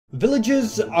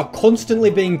Villagers are constantly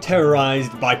being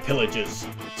terrorized by pillagers.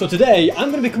 So today, I'm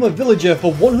going to become a villager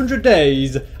for 100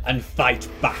 days and fight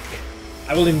back.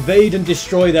 I will invade and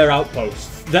destroy their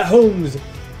outposts, their homes,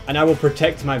 and I will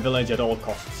protect my village at all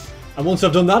costs. And once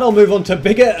I've done that, I'll move on to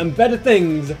bigger and better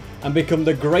things and become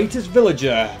the greatest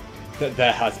villager that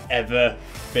there has ever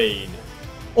been.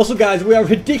 Also guys, we are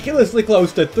ridiculously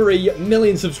close to 3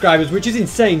 million subscribers, which is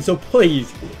insane, so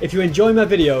please, if you enjoy my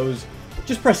videos,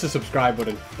 just press the subscribe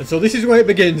button. And so this is where it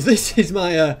begins. This is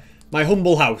my my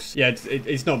humble house. Yeah,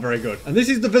 it's not very good. And this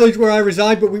is the village where I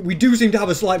reside, but we do seem to have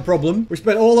a slight problem. We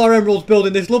spent all our emeralds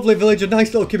building this lovely village, a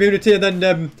nice little community, and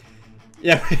then,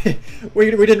 yeah, we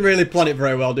didn't really plan it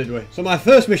very well, did we? So my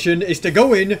first mission is to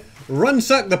go in,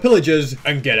 ransack the pillagers,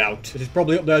 and get out. It is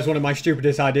probably up there as one of my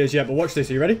stupidest ideas yet, but watch this.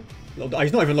 Are you ready?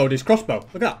 He's not even loaded his crossbow.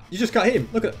 Look at that. You just can't hit him.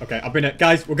 Look at it. Okay, I've been it.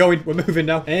 Guys, we're going. We're moving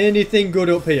now. Anything good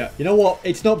up here? You know what?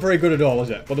 It's not very good at all, is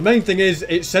it? But the main thing is,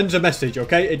 it sends a message,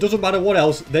 okay? It doesn't matter what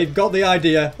else. They've got the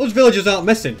idea. Those villagers aren't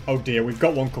messing. Oh dear, we've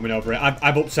got one coming over it.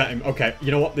 I've upset him. Okay, you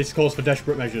know what? This calls for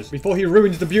desperate measures. Before he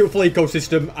ruins the beautiful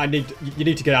ecosystem, you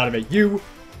need to get out of it.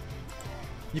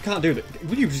 You can't do that.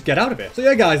 Will you just get out of it? So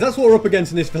yeah, guys, that's what we're up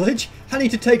against in this village. I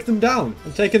need to take them down.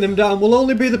 And taking them down will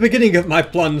only be the beginning of my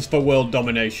plans for world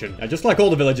domination. Now, just like all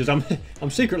the villagers, I'm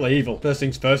secretly evil. First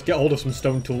things first, get hold of some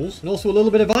stone tools. And also a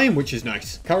little bit of iron, which is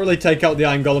nice. Can't really take out the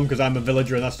iron golem because I'm a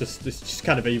villager and it's just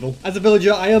kind of evil. As a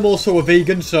villager, I am also a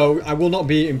vegan, so I will not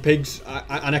be eating pigs.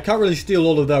 And I can't really steal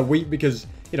all of their wheat because,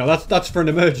 you know, that's for an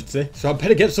emergency. So I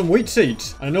better get some wheat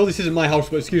seeds. And I know this isn't my house,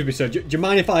 but excuse me, sir. Do you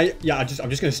mind if yeah, I'm just going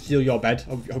to steal your bed.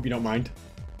 I hope you don't mind.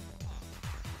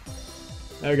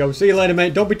 There we go. See you later,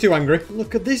 mate. Don't be too angry.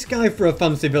 Look at this guy for a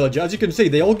fancy villager. As you can see,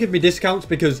 they all give me discounts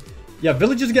because, yeah,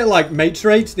 villagers get like mates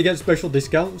rates. They get special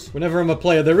discounts. Whenever I'm a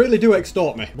player, they really do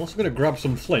extort me. I'm also going to grab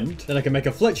some flint. Then I can make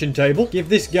a fletching table. Give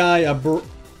this guy a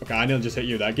okay, I nearly just hit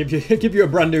you there. Give you a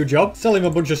brand new job. Sell him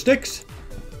a bunch of sticks.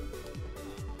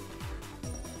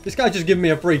 This guy just giving me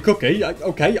a free cookie.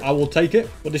 Okay, I will take it.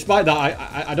 But despite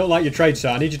that, I don't like your trade, sir.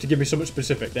 I need you to give me something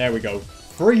specific. There we go.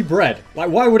 Free bread. Like,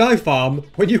 why would I farm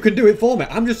when you can do it for me?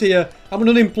 I'm just here. I'm an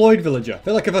unemployed villager. I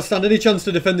feel like if I stand any chance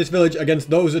to defend this village against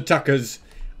those attackers,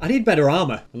 I need better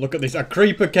armor. And look at this. A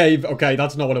creeper cave. Okay,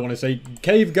 that's not what I want to see.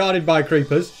 Cave guarded by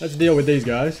creepers. Let's deal with these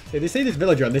guys. See, they see this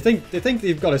villager and they think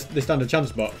they've got they stand a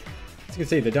chance, but as you can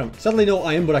see, they don't. Sadly, no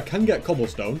iron, but I can get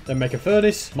cobblestone. Then make a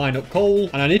furnace, mine up coal.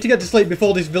 And I need to get to sleep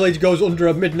before this village goes under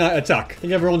a midnight attack. I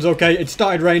think everyone's okay. It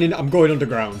started raining. I'm going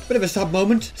underground. Bit of a sad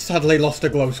moment. Sadly, lost a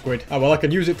glow squid. Oh, well, I can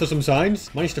use it for some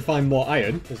signs. Managed to find more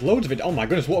iron. There's loads of it. Oh, my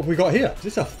goodness. What have we got here? Is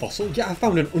this a fossil? Yeah, I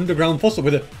found an underground fossil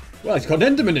with a... well, it's got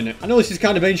an enderman in it. I know this is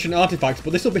kind of ancient artifacts,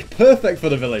 but this will be perfect for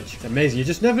the village. It's amazing. You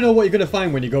just never know what you're going to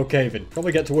find when you go caving.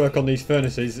 Probably get to work on these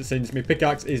furnaces since my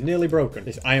pickaxe is nearly broken.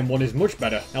 This iron one is much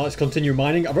better. Now let's continue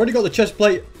mining. I've already got the chest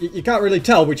plate. You can't really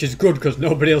tell, which is good because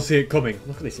nobody will see it coming.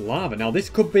 Look at this lava. Now this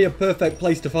could be a perfect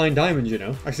place to find diamonds, you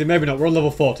know. Actually, maybe not. We're on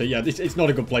level 40. Yeah, it's not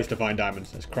a good place to find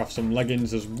diamonds. Let's craft some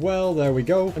leggings as well. There we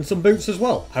go. And some boots as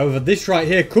well. However, this right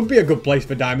here could be a good place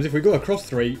for diamonds. If we go across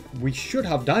 3, we should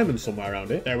have diamonds somewhere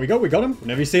around it. There we go. We got them.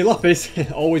 Whenever you see lapis,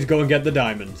 always go and get the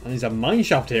diamonds. And there's a mine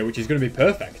shaft here, which is going to be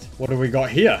perfect. What have we got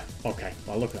here? Okay,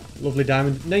 well, look at that. Lovely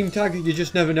diamond. Name tag, you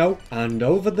just never know. And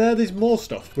over there's more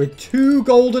stuff. With 2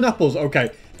 golden apples.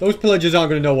 Okay, those pillagers aren't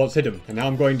going to know what's hidden. And now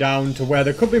I'm going down to where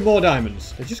there could be more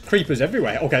diamonds. There's just creepers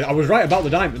everywhere. Okay, I was right about the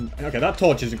diamond. Okay, that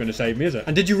torch isn't going to save me, is it?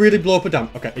 And did you really blow up a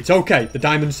diamond? Okay, it's okay. The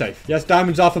diamond's safe. Yes,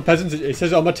 diamonds are for peasants. It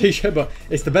says it on my t-shirt, but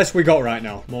it's the best we got right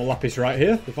now. More lapis right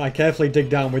here. If I carefully dig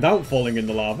down without falling in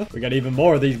the lava, we get even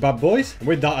more of these bad boys. And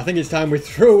with that, I think it's time we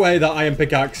threw away that iron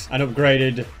pickaxe and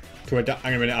upgraded to a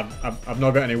hang on a minute, I've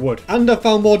not got any wood. And I've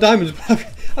found more diamonds, but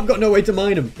I've got no way to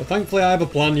mine them. But thankfully, I have a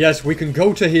plan. Yes, we can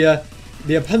go to here,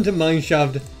 the abandoned mine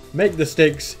shaft, make the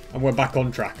sticks, and we're back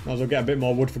on track. Might as well get a bit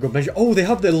more wood for good measure. Oh, they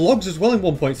have the logs as well in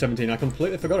 1.17. I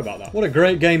completely forgot about that. What a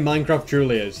great game Minecraft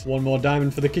truly is. 1 more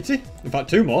diamond for the kitty. In fact,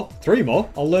 2 more. 3 more.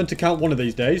 I'll learn to count one of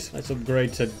these days. Let's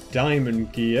upgrade to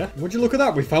diamond gear. Would you look at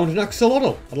that? We found an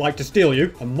axolotl. I'd like to steal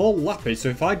you. And more lapis. So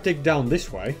if I dig down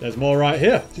this way, there's more right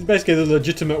here. This is basically the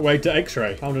legitimate way to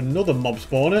x-ray. Found another mob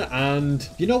spawner. And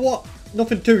you know what?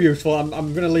 Nothing too useful. I'm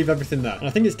going to leave everything there. And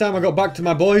I think it's time I got back to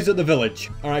my boys at the village.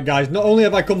 Alright guys, not only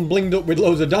have I come blinged up with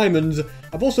loads of diamonds,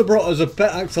 I've also brought us a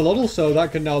pet axolotl, so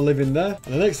that can now live in there.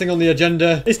 And the next thing on the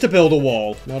agenda is to build a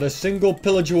wall. Not a single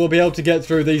pillager will be able to get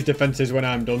through these defenses when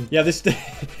I'm done. Yeah,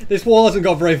 this wall hasn't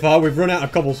got very far. We've run out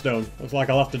of cobblestone. Looks like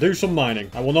I'll have to do some mining.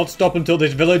 I will not stop until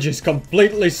this village is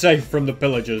completely safe from the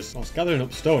pillagers. I was gathering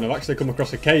up stone. I've actually come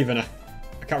across a cave and I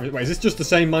can't... wait, is this just the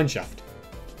same mine shaft?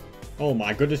 Oh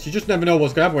my goodness, you just never know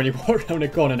what's going to happen when you walk around a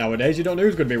corner nowadays. You don't know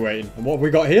who's going to be waiting. And what have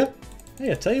we got here?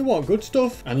 Hey, I tell you what, good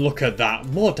stuff. And look at that.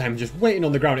 More diamonds just waiting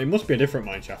on the ground. It must be a different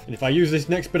mineshaft. And if I use this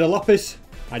next bit of lapis,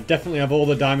 I definitely have all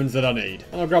the diamonds that I need.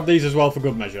 And I'll grab these as well for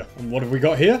good measure. And what have we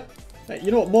got here? You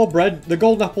know what, more bread. The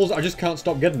golden apples, I just can't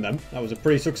stop getting them. That was a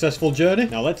pretty successful journey.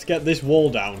 Now let's get this wall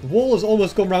down. The wall has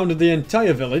almost come round to the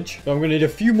entire village, so I'm going to need a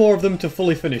few more of them to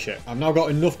fully finish it. I've now got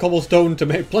enough cobblestone to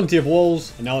make plenty of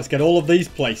walls, and now let's get all of these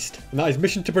placed. And that is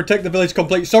mission to protect the village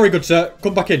complete. Sorry, good sir,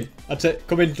 come back in. That's it,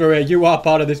 come in through here. You are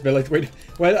part of this village. We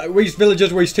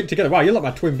villagers, we stick together. Wow, you're like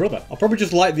my twin brother. I'll probably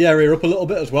just light the area up a little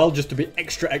bit as well, just to be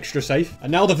extra safe.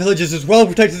 And now the village is as well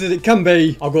protected as it can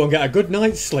be. I'll go and get a good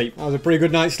night's sleep. That was a pretty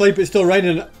good night's sleep. It's still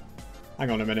raining. Hang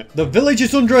on a minute. The village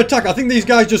is under attack. I think these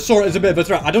guys just saw it as a bit of a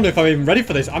threat. I don't know if I'm even ready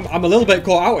for this. I'm a little bit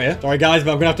caught out here. Sorry guys,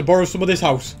 but I'm going to have to borrow some of this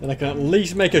house. Then I can at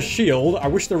least make a shield. I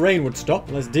wish the rain would stop.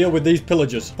 Let's deal with these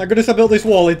pillagers. Thank goodness I built this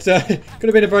wall. It could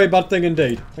have been a very bad thing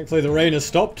indeed. Thankfully the rain has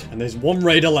stopped and there's one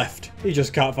raider left. He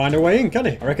just can't find a way in, can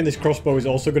he? I reckon this crossbow is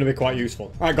also going to be quite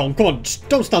useful. Alright, go on. Come on. Just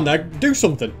don't stand there. Do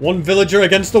something. One villager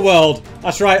against the world.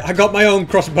 That's right. I got my own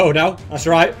crossbow now. That's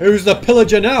right. Who's the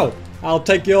pillager now? I'll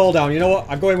take you all down. You know what?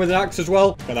 I go in with an axe as well.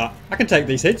 Look at that. I can take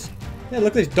these hits. Yeah, look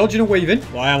at this. Dodging and weaving.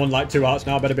 Well, I am on like 2 hearts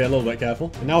now. I better be a little bit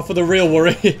careful. And now for the real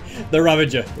worry. The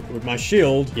Ravager. With my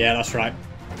shield. Yeah, that's right.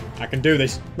 I can do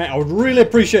this. Mate, I would really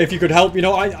appreciate if you could help. You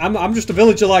know, I'm just a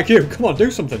villager like you. Come on,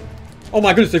 do something. Oh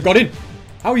my goodness, they've got in.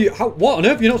 What on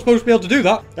earth? You're not supposed to be able to do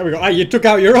that. There we go. Hey, you took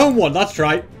out your own one. That's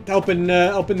right. Helping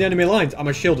the enemy lines.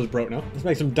 My shield is broke now. Let's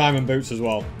make some diamond boots as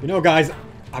well. You know, guys,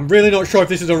 I'm really not sure if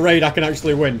this is a raid I can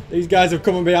actually win. These guys have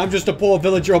come at me. I'm just a poor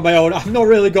villager on my own. I've not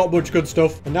really got much good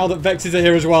stuff. And now that Vexes are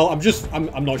here as well,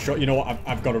 I'm not sure. You know what?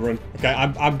 I've got to run. Okay,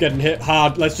 I'm getting hit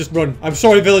hard. Let's just run. I'm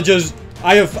sorry, villagers.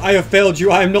 I have failed you.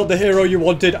 I am not the hero you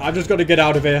wanted. I've just got to get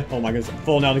out of here. Oh my goodness, I'm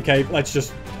falling down the cave. Let's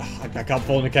just... I can't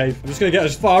fall in the cave. I'm just going to get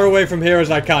as far away from here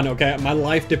as I can, okay? My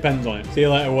life depends on it. See you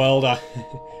later, world.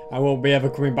 I won't be ever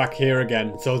coming back here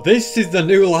again. So this is the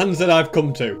new lands that I've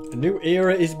come to. A new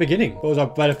era is beginning. Suppose I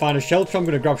better find a shelter. I'm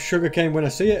going to grab sugarcane when I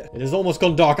see it. It has almost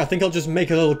gone dark. I think I'll just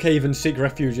make a little cave and seek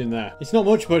refuge in there. It's not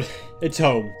much, but it's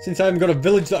home. Since I haven't got a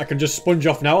village that I can just sponge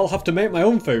off now, I'll have to make my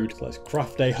own food. So let's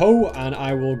craft a hoe, and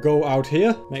I will go out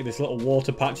here, make this little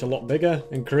water patch a lot bigger,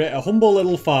 and create a humble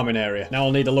little farming area. Now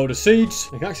I'll need a load of seeds.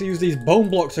 I can actually use these bone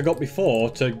blocks I got before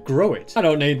to grow it. I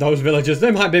don't need those villagers.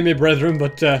 They might be my brethren,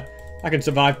 but I can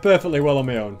survive perfectly well on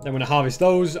my own. Then when I harvest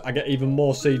those, I get even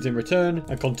more seeds in return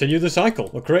and continue the cycle.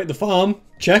 We'll create the farm.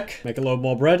 Check. Make a load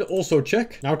more bread. Also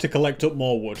check. Now to collect up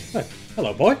more wood. Hey,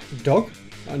 hello boy. Dog.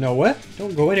 Out of nowhere.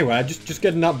 Don't go anywhere. Just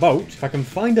get in that boat. If I can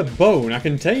find a bone, I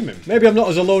can tame him. Maybe I'm not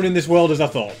as alone in this world as I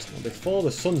thought. And before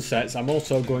the sun sets, I'm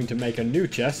also going to make a new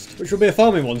chest, which will be a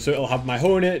farming one, so it'll have my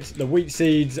hoe in it, the wheat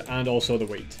seeds, and also the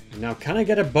wheat. Now, can I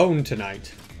get a bone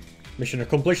tonight? Mission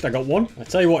accomplished. I got one. I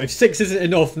tell you what, if 6 isn't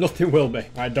enough, nothing will be.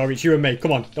 Alright, dog, it's you and me.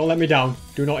 Come on, don't let me down.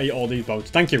 Do not eat all these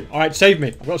bones. Thank you. Alright, save me.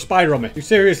 I've got a spider on me. You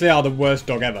seriously are the worst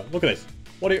dog ever. Look at this.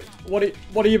 What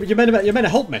are you, you're meant to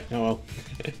help me. Oh well.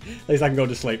 At least I can go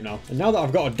to sleep now. And now that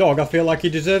I've got a dog, I feel like he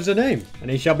deserves a name. And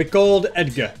he shall be called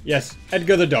Edgar. Yes,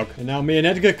 Edgar the dog. And now me and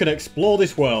Edgar can explore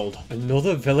this world.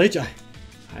 Another village?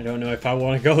 I don't know if I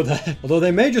want to go there. Although they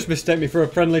may just mistake me for a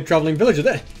friendly travelling villager.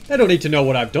 They don't need to know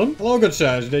what I've done. Hello, good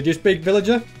sirs. Did you speak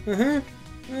villager?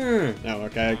 No,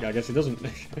 okay, I guess he doesn't.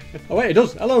 Oh, wait, he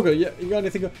does. Hello, good. You got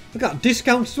anything? Look at that,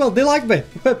 discounts as well. They like me.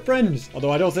 We're friends.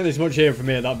 Although I don't think there's much here for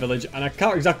me at that village, and I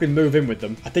can't exactly move in with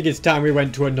them. I think it's time we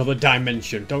went to another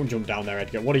dimension. Don't jump down there,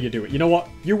 Edgar. What are you doing? You know what?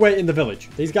 You wait in the village.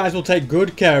 These guys will take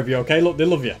good care of you, okay? Look, they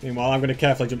love you. Meanwhile, I'm going to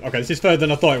carefully jump. Okay, this is further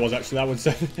than I thought it was, actually. That was,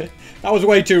 that was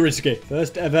way too risky.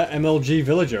 First ever MLG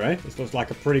villager, eh? This looks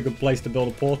like a pretty good place to build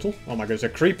a portal. Oh my goodness, a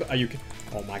creep. Are you...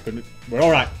 Oh my goodness. We're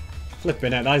all right.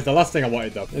 Flipping it. That is the last thing I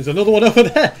wanted, though. There's another one over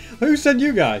there. Who sent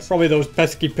you guys? Probably those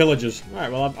pesky pillagers. All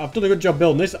right, well, I've done a good job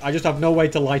building this. I just have no way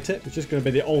to light it. It's just going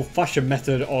to be the old-fashioned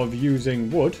method of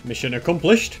using wood. Mission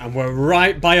accomplished. And we're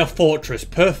right by a fortress.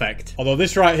 Perfect. Although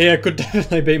this right here could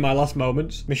definitely be my last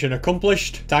moments. Mission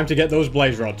accomplished. Time to get those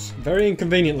blaze rods. Very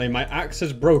inconveniently, my axe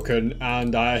has broken,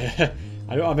 and I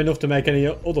don't have enough to make any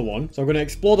other one. So I'm going to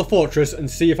explore the fortress and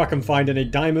see if I can find any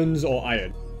diamonds or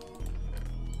iron.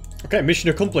 Okay, mission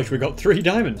accomplished. We got 3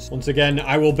 diamonds. Once again,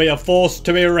 I will be a force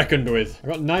to be reckoned with. I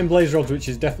got 9 blaze rods, which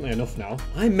is definitely enough now.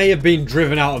 I may have been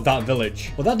driven out of that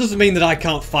village, but that doesn't mean that I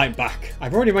can't fight back.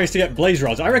 I've already managed to get blaze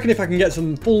rods. I reckon if I can get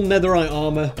some full netherite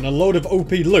armor and a load of OP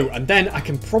loot, and then I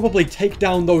can probably take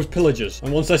down those pillagers.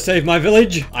 And once I save my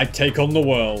village, I take on the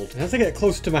world. And as I get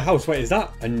closer to my house, wait, is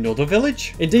that another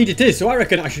village? Indeed it is. So I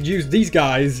reckon I should use these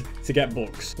guys to get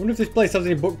books. I wonder if this place has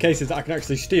any bookcases that I can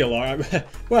actually steal, or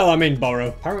well, I mean borrow.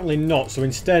 Apparently not, so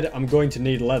instead I'm going to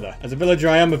need leather. As a villager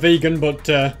I am a vegan, but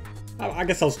I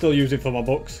guess I'll still use it for my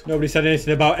books. Nobody said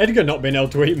anything about Edgar not being able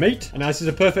to eat meat, and this is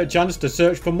a perfect chance to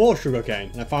search for more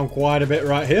sugarcane. And I found quite a bit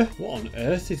right here. What on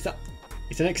earth is that?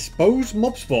 It's an exposed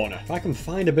mob spawner. If I can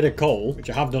find a bit of coal, which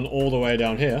I have done all the way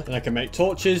down here, then I can make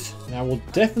torches, and I will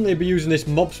definitely be using this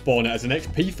mob spawner as an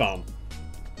XP farm.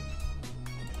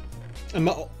 And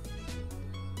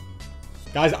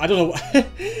guys, I don't know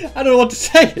I don't know what to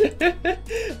say.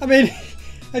 I mean,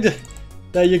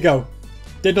 there you go.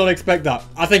 Did not expect that.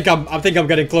 I think I'm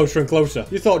getting closer and closer.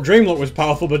 You thought Dreamlock was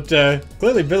powerful, but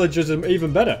clearly villagers are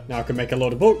even better. Now I can make a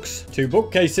load of books, 2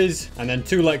 bookcases, and then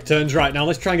 2 lecterns. Right, now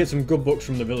let's try and get some good books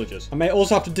from the villagers. I may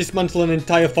also have to dismantle an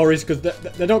entire forest because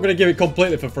they're not going to give it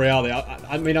completely for free, are they?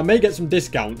 I mean, I may get some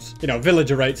discounts, you know,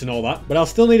 villager rates and all that, but I'll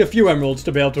still need a few emeralds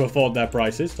to be able to afford their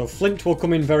prices. So flint will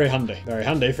come in very handy. Very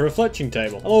handy for a fletching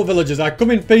table. Hello, villagers. I come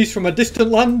in peace from a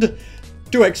distant land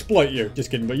to exploit you. Just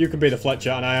kidding, but you can be the Fletcher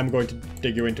and I am going to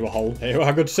dig you into a hole. Here you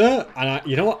are, good sir. And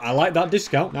you know what? I like that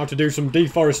discount. Now to do some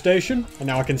deforestation, and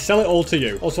now I can sell it all to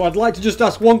you. Also, I'd like to just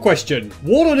ask one question.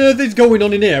 What on earth is going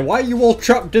on in here? Why are you all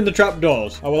trapped in the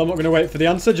trapdoors? Oh, well, I'm not going to wait for the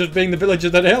answer. Just being the villager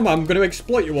that I am, I'm going to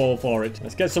exploit you all for it.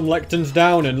 Let's get some lecterns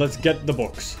down and let's get the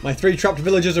books. My 3 trapped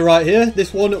villagers are right here.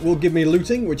 This one will give me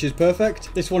looting, which is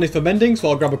perfect. This one is for mending, so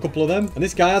I'll grab a couple of them. And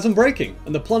this guy has unbreaking.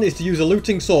 And the plan is to use a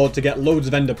looting sword to get loads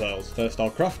of ender pearls. First, I'll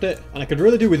craft it. And I could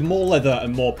really do with more leather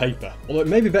and more paper. Although it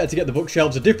may be better to get the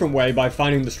bookshelves a different way by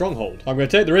finding the stronghold. I'm going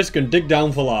to take the risk and dig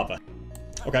down for lava.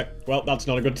 Okay, well, that's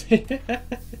not a good thing.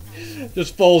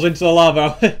 Just falls into the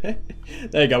lava.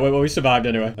 There you go, well, we survived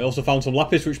anyway. I also found some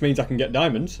lapis, which means I can get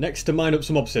diamonds. Next, to mine up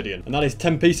some obsidian. And that is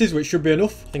 10 pieces, which should be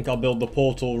enough. I think I'll build the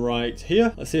portal right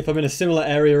here. Let's see if I'm in a similar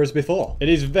area as before. It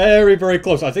is very, very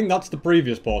close. I think that's the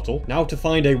previous portal. Now to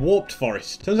find a warped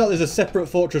forest. Turns out there's a separate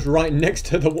fortress right next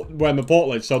to where my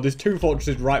portal is. So there's 2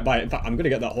 fortresses right by it. In fact, I'm going to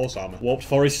get that horse armor. Warped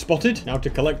forest spotted. Now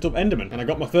to collect up enderman. And I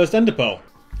got my first ender pearl.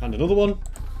 And another one.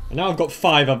 And now I've got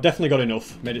 5, I've definitely got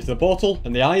enough. Made it to the portal,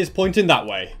 and the eye is pointing that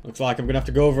way. Looks like I'm going to have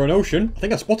to go over an ocean. I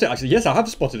think I spotted it, actually. Yes, I have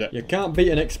spotted it. You can't beat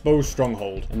an exposed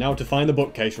stronghold. And now to find the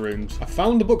bookcase rooms. I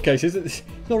found the bookcases. It's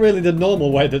not really the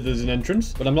normal way that there's an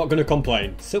entrance, but I'm not going to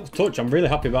complain. Silk touch, I'm really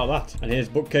happy about that. And here's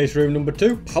bookcase room number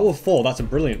 2. Power 4, that's a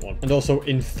brilliant one. And also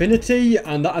infinity,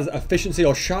 and that has efficiency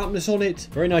or sharpness on it.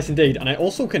 Very nice indeed. And I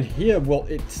also can hear, well,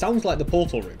 it sounds like the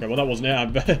portal room. Okay, well, that wasn't it.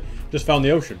 I've just found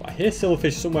the ocean. But I hear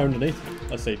silverfish somewhere underneath me.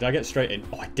 Let's see, did I get straight in?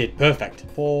 Oh, I did. Perfect.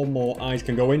 4 more eyes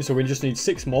can go in, so we just need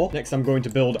 6 more. Next, I'm going to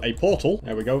build a portal.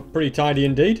 There we go. Pretty tidy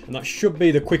indeed. And that should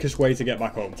be the quickest way to get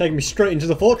back home. Taking me straight into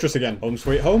the fortress again. Home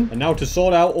sweet home. And now to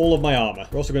sort out all of my armor.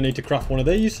 We're also going to need to craft one of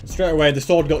these. Straight away, the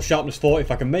sword got sharpness 4.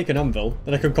 If I can make an anvil,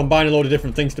 then I can combine a load of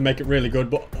different things to make it really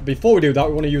good. But before we do that,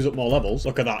 we want to use up more levels.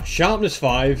 Look at that. Sharpness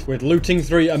 5 with looting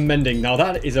 3 and mending. Now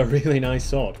that is a really nice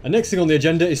sword. And next thing on the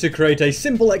agenda is to create a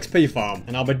simple XP farm.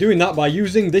 And I'll be doing that by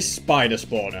using this spider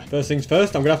spawner. First things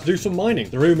first, I'm going to have to do some mining.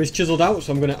 The room is chiseled out,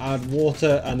 so I'm going to add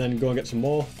water and then go and get some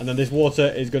more. And then this water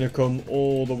is going to come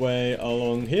all the way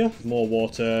along here. More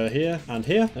water here and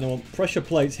here. And I want pressure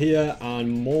plates here and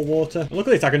more water. And look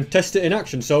at this, I can test it in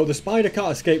action. So the spider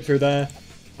can't escape through there.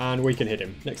 And we can hit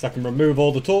him. Next, I can remove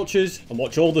all the torches and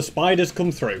watch all the spiders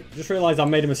come through. Just realised I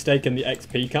made a mistake and the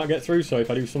XP can't get through, so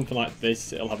if I do something like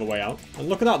this, it'll have a way out. And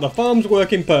look at that, the farm's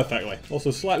working perfectly.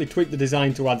 Also slightly tweaked the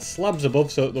design to add slabs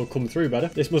above so that they'll come through better.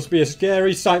 This must be a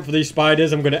scary sight for these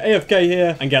spiders. I'm going to AFK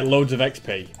here and get loads of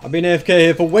XP. I've been AFK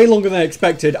here for way longer than I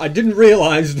expected. I didn't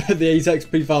realise that these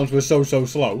XP farms were so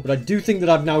slow, but I do think that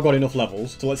I've now got enough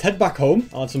levels. So let's head back home.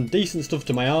 I'll add some decent stuff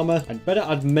to my armour. I'd better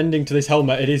add mending to this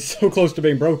helmet. It is so close to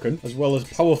being broken. As well as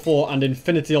power 4 and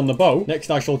infinity on the bow.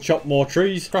 Next I shall chop more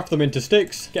trees, craft them into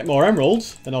sticks, get more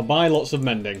emeralds, then I'll buy lots of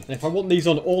mending. And if I want these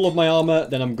on all of my armor,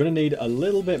 then I'm going to need a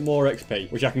little bit more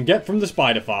XP, which I can get from the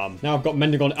spider farm. Now I've got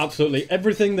mending on absolutely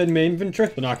everything in my inventory,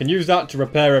 so now I can use that to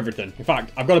repair everything. In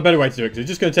fact, I've got a better way to do it, because it's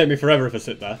just going to take me forever if I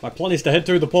sit there. My plan is to head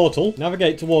through the portal,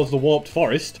 navigate towards the warped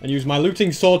forest, and use my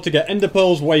looting sword to get ender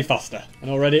pearls way faster.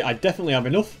 And already I definitely have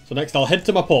enough, so next I'll head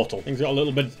to my portal. Things got a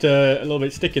little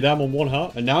bit sticky there, I'm on 1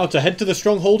 heart. And now to head to the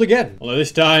stronghold again. Although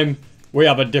this time, we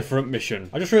have a different mission.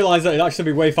 I just realised that it'd actually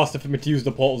be way faster for me to use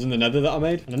the portals in the nether that I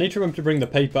made. And I need to remember to bring the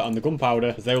paper and the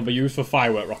gunpowder, as they will be used for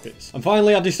firework rockets. And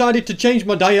finally, I decided to change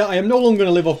my diet. I am no longer going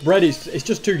to live off bread. It's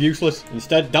just too useless.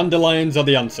 Instead, dandelions are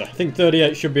the answer. I think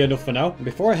 38 should be enough for now. And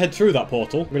before I head through that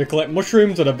portal, I'm going to collect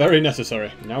mushrooms that are very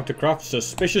necessary. Now to craft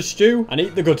suspicious stew and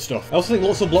eat the good stuff. I also think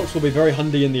lots of blocks will be very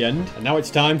handy in the end. And now it's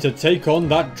time to take on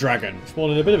that dragon.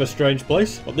 Spawned in a bit of a strange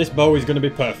place, but this bow is going to be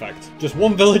perfect. Just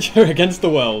one villager against the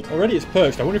world. Already it's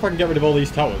perched. I wonder if I can get rid of all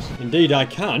these towers. Indeed I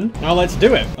can. Now let's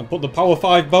do it and put the power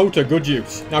 5 bow to good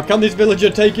use. Now can this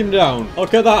villager take him down?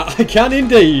 Look at that. I can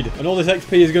indeed. And all this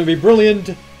XP is going to be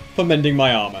brilliant for mending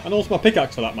my armor, and also my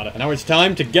pickaxe for that matter. And now it's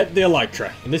time to get the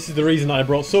elytra. And this is the reason I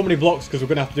brought so many blocks, because we're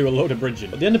going to have to do a load of bridging.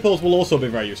 But the ender pearls will also be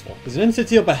very useful. There's an end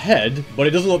city up ahead, but it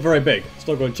doesn't look very big.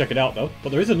 Still go and check it out though.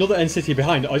 But there is another end city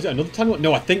behind. Oh, is it another tiny one?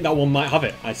 No, I think that one might have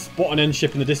it. I spot an end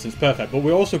ship in the distance. Perfect. But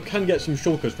we also can get some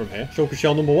shulkers from here. Shulker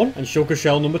shell number 1 and shulker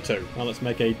shell number 2. Now let's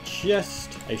make a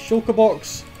chest, a shulker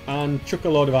box, and chuck a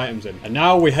load of items in. And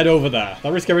now we head over there. I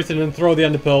risk everything and throw the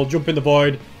ender pearl, jump in the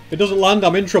void. If it doesn't land,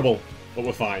 I'm in trouble. But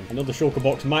we're fine. Another shulker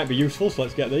box might be useful, so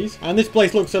let's get these. And this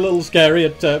place looks a little scary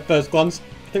at first glance.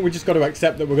 I think we just got to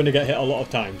accept that we're going to get hit a lot of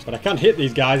times. But I can't hit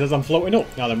these guys as I'm floating up.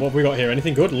 Now then, what have we got here?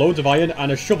 Anything good? Loads of iron and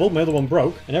a shovel. My other one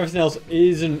broke. And everything else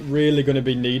isn't really going to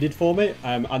be needed for me.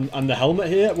 And the helmet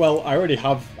here, well, I already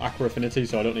have aqua affinity,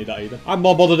 so I don't need that either. I'm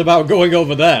more bothered about going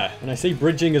over there. And I see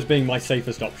bridging as being my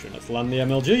safest option. Let's land the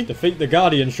MLG, defeat the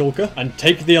Guardian Shulker, and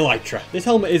take the Elytra. This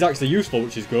helmet is actually useful,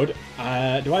 which is good. Do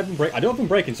I have them break? I don't have them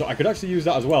breaking, so I could actually use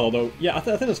that as well. Although, yeah, I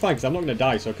think that's fine, because I'm not going to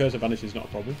die, so Curse of Vanish is not a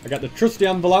problem. I get the trusty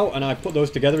anvil out, and I put those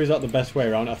together. Is that the best way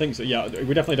around? I think so. Yeah,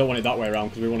 we definitely don't want it that way around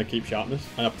because we want to keep sharpness.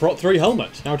 And a Prot 3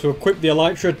 helmet. Now to equip the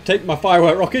Elytra, take my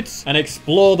firework rockets and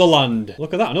explore the land.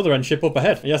 Look at that, another end ship up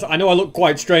ahead. Yes, I know I look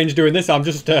quite strange doing this. I'm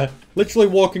just literally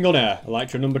walking on air.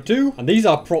 Elytra number 2, and these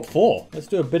are Prot 4. Let's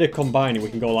do a bit of combining. We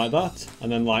can go like that,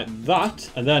 and then like that,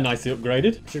 and they're nicely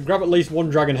upgraded. Should grab at least one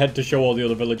dragon head to show all the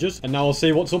other villagers. And now we'll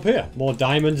see what's up here. More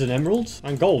diamonds and emeralds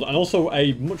and gold, and also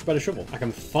a much better shovel. I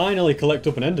can finally collect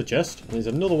up an ender chest. And there's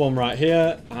another one right here,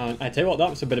 and I tell you what,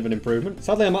 that's a bit of an improvement.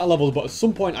 Sadly, I'm out of levels, but at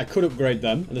some point I could upgrade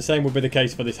them, and the same would be the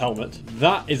case for this helmet.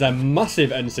 That is a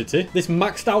massive end city. This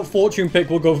maxed out fortune pick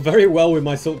will go very well with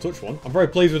my Silk Touch one. I'm very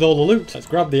pleased with all the loot. Let's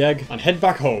grab the egg and head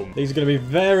back home. These are going to be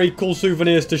very cool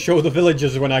souvenirs to show the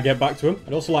villagers when I get back to them.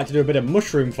 I'd also like to do a bit of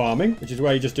mushroom farming, which is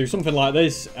where you just do something like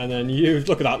this, and then use,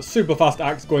 look at that, super fast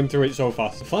axe going through it so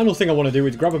fast. The final thing I want to do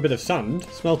is grab a bit of sand,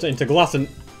 smelt it into glass, and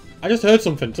I just heard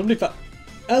something. Somebody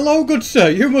Hello, good sir.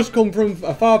 You must come from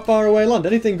a far, far away land.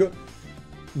 Anything good?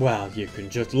 Well, you can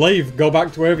just leave. Go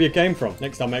back to wherever you came from.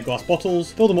 Next, I'll make glass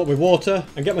bottles, fill them up with water,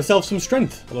 and get myself some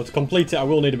strength. Although to complete it, I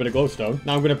will need a bit of glowstone.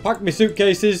 Now I'm going to pack my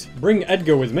suitcases, bring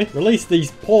Edgar with me, release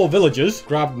these poor villagers,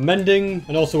 grab mending,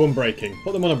 and also unbreaking.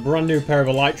 Put them on a brand new pair of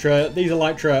elytra. These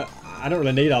elytra, I don't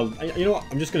really need. You know what?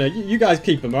 I'm just going to... You guys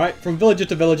keep them, alright? From villager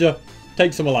to villager.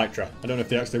 Take some elytra. I don't know if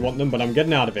they actually want them, but I'm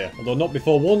getting out of here. Although not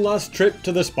before one last trip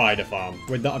to the spider farm.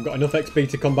 With that, I've got enough XP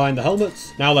to combine the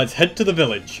helmets. Now let's head to the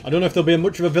village. I don't know if there'll be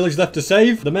much of a village left to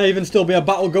save. There may even still be a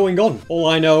battle going on. All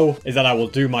I know is that I will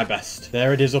do my best.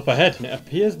 There it is up ahead. And it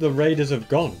appears the raiders have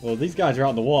gone. Well, these guys are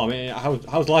out in the war. I mean,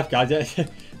 how's life, guys?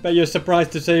 Bet you're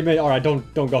surprised to see me. Alright,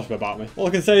 don't gossip about me. All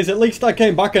I can say is at least I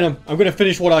came back and I'm going to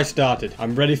finish what I started.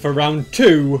 I'm ready for round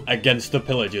 2 against the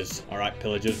pillagers. Alright,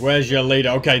 pillagers, where's your leader?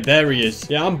 Okay, there he is.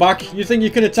 Yeah, I'm back. You think you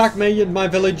can attack me in my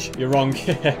village? You're wrong.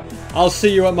 I'll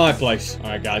see you at my place.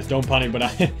 Alright, guys, don't panic, but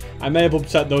I may have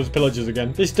upset those pillagers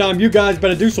again. This time, you guys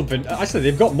better do something. Actually,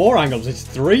 they've got more angles. It's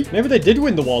 3. Maybe they did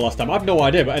win the war last time. I have no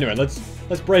idea, but anyway, let's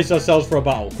brace ourselves for a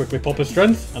battle. Quickly pop a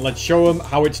strength, and let's show them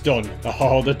how it's done.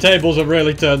 Oh, the tables have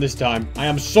really turned this time. I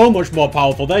am so much more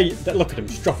powerful. They look at him,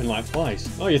 just dropping like flies.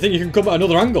 Oh, you think you can come at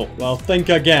another angle? Well, think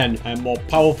again. I am more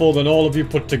powerful than all of you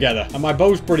put together. And my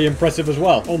bow's pretty impressive as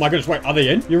well. Oh my goodness, wait, are they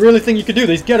in? You really think you can do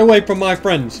this? Get away from my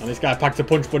friends. And this guy packed a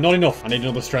punch, but not enough. I need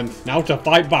another strength. Now to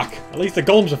fight back. At least the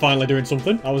golems are finally doing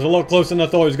something. That was a lot closer than I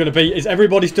thought it was going to be. Is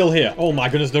everybody still here? Oh my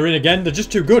goodness, they're in again. They're just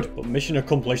too good. But mission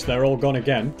accomplished. They're all gone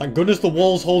again. Thank goodness the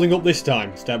wall's holding up this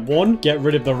time. Step 1, get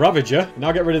rid of the Ravager.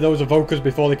 Now get rid of those evokers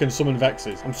before they can summon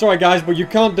Vexes. I'm sorry guys, but you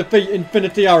can't defeat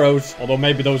infinity arrows. Although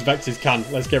maybe those Vexes can.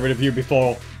 Let's get rid of you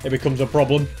before it becomes a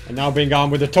problem. And now being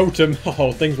armed with a totem,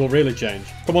 oh, things will really change.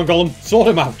 Come on, Golem, sort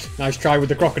him out. Nice try with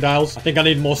the crocodiles. I think I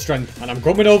need more strength. And I'm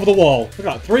coming over the wall. Look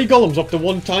at that, 3 golems up to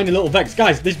 1 tiny little Vex.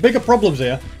 Guys, there's bigger problems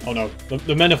here. Oh no,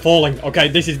 the men are falling. Okay,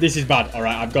 this is bad.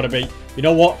 Alright, I've got to be... You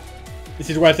know what?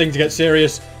 This is where things get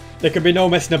serious. There can be no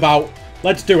messing about.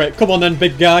 Let's do it. Come on then,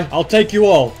 big guy. I'll take you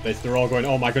all. They're all going,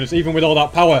 oh my goodness, even with all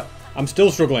that power, I'm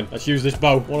still struggling. Let's use this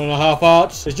bow. 1.5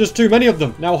 hearts. There's just too many of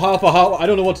them. Now half a heart. I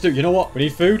don't know what to do. You know what? We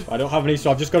need food. I don't have any,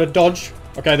 so I've just got to dodge.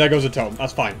 Okay, there goes a totem.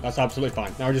 That's fine. That's absolutely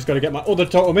fine. Now I just got to get my other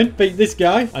totem in, beat this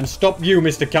guy, and stop you,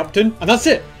 Mr. Captain. And that's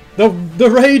it. The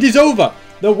raid is over.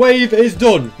 The wave is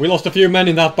done. We lost a few men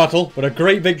in that battle, but a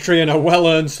great victory and a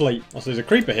well-earned sleep. Also, there's a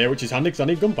creeper here, which is handy because I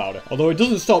need gunpowder. Although it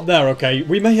doesn't stop there, okay?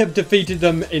 We may have defeated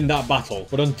them in that battle,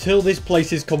 but until this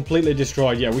place is completely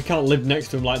destroyed, yeah, we can't live next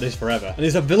to them like this forever. And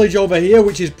there's a village over here,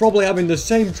 which is probably having the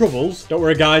same troubles. Don't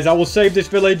worry, guys. I will save this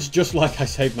village just like I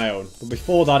saved my own. But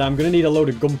before that, I'm going to need a load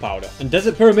of gunpowder. And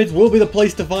desert pyramids will be the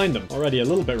place to find them. Already a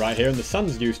little bit right here, and the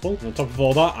sand's useful. And on top of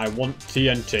all that, I want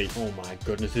TNT. Oh my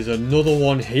goodness, there's another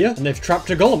one here. And they've trapped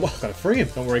a golem. Well, I've got to free him.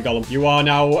 Don't worry, Gollum. You are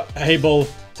now able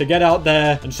to get out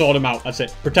there and sort him out. That's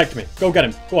it. Protect me. Go get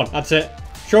him. Go on. That's it.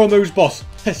 Show him who's boss.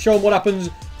 Show him what happens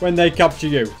when they capture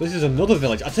you. This is another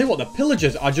village. I tell you what, the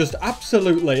pillagers are just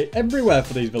absolutely everywhere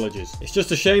for these villages. It's just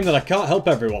a shame that I can't help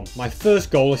everyone. My first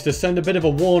goal is to send a bit of a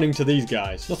warning to these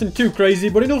guys. Nothing too crazy,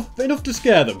 but enough to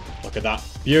scare them. Look at that.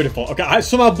 Beautiful. Okay, I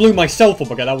somehow blew myself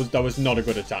up. Okay, that was not a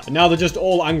good attack. And now they're just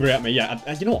all angry at me. Yeah,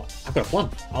 you know what? I've got a plan.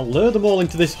 I'll lure them all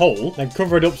into this hole, then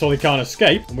cover it up so they can't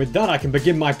escape. And with that, I can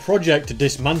begin my project to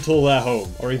dismantle their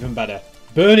home. Or even better,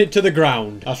 burn it to the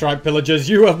ground. That's right, pillagers.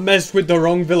 You have messed with the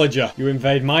wrong villager. You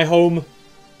invade my home,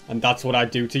 and that's what I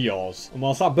do to yours. And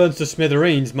whilst that burns to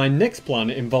smithereens, my next plan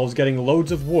involves getting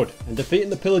loads of wood and defeating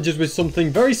the pillagers with something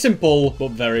very simple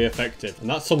but very effective. And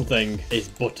that something is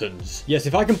buttons. Yes,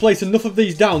 if I can place enough of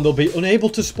these down, they'll be unable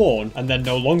to spawn and then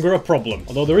no longer a problem.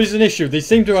 Although there is an issue. They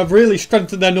seem to have really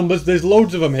strengthened their numbers. There's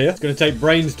loads of them here. It's going to take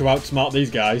brains to outsmart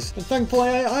these guys. And thankfully,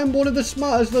 I'm one of the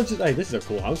smartest villagers. Hey, this is a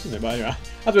cool house, isn't it? But anyway,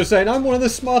 as I was saying, I'm one of the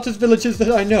smartest villagers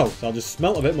that I know. So I'll just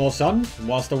smelt a bit more sand. And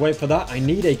whilst I wait for that, I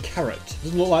need a carrot.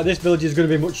 Doesn't look like this village is going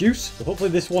to be much use, but hopefully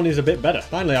this one is a bit better.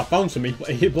 Finally, I found some.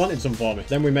 He planted some for me.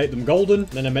 Then we make them golden.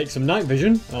 Then I make some night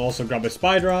vision. I'll also grab a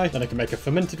spider eye. Then I can make a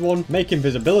fermented one. Make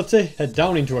invisibility. Head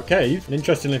down into a cave. And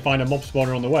interestingly, find a mob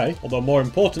spawner on the way. Although more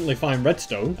importantly, find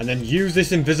redstone. And then use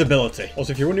this invisibility.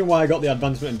 Also, if you're wondering why I got the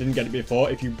advancement and didn't get it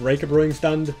before, if you break a brewing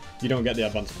stand, you don't get the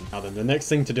advancement. Now then, the next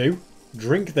thing to do,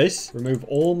 drink this, remove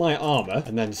all my armor,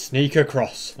 and then sneak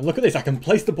across. And look at this, I can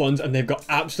place the buttons and they've got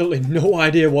absolutely no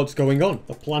idea what's going on.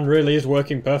 The plan really is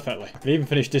working perfectly. I can even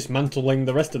finish dismantling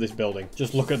the rest of this building.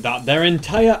 Just look at that, their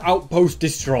entire outpost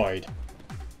destroyed.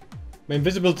 My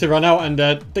invisibility ran out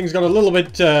and things got a little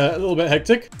bit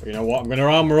hectic. But you know what, I'm going to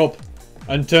armor up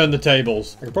and turn the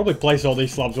tables. I can probably place all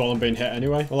these slabs while I'm being hit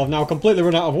anyway. Well, I've now completely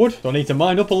run out of wood, so I need to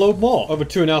mine up a load more. Over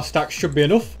 2.5 stacks should be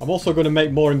enough. I'm also going to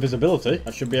make more invisibility.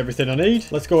 That should be everything I need.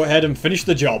 Let's go ahead and finish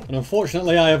the job. And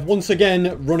unfortunately, I have once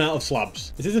again run out of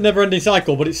slabs. This is a never-ending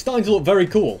cycle, but it's starting to look very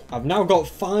cool. I've now got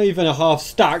 5.5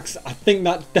 stacks. I think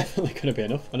that's definitely going to be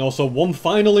enough. And also one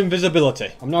final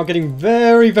invisibility. I'm now getting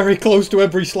very, very close to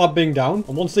every slab being down.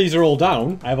 And once these are all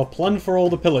down, I have a plan for all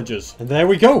the pillagers. And there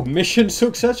we go. Mission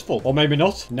successful. Or maybe not.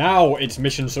 Now it's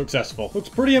mission successful. Looks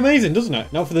pretty amazing, doesn't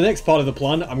it? Now for the next part of the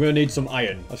plan, I'm going to need some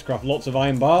iron. Let's craft lots of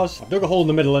iron bars. I've dug a hole in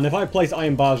the middle, and if I place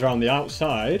iron bars around the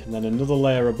outside, and then another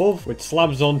layer above with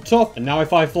slabs on top, and now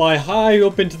if I fly high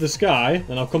up into the sky,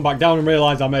 then I'll come back down and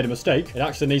realize I made a mistake. It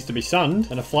actually needs to be sand,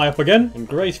 and I fly up again and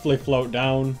gracefully float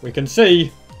down. We can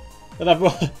see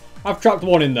that I've trapped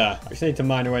one in there. I just need to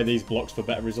mine away these blocks for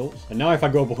better results. And now if I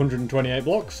go up 128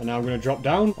 blocks, and now I'm going to drop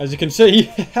down. As you can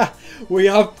see, we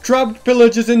have trapped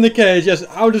pillagers in the cage. Yes,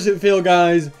 how does it feel,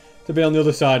 guys, to be on the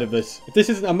other side of this? If this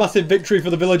isn't a massive victory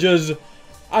for the villagers,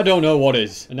 I don't know what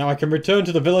is. And now I can return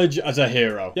to the village as a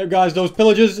hero. Yep, guys, those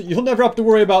pillagers, you'll never have to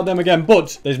worry about them again.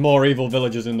 But there's more evil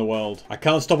villagers in the world. I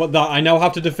can't stop at that. I now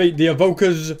have to defeat the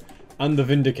evokers and the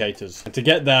vindicators. And to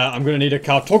get there, I'm going to need a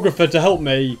cartographer to help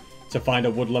me to find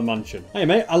a woodland mansion. Hey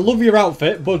mate, I love your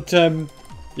outfit, but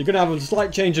you're gonna have a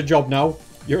slight change of job now.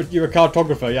 You're a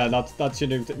cartographer, yeah, that's your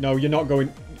new thing. No, you're not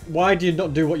going. Why do you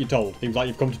not do what you're told? Seems like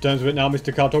you've come to terms with it now,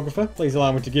 Mr. Cartographer. Please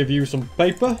allow me to give you some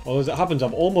paper. Well, as it happens,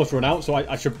 I've almost run out, so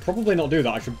I should probably not do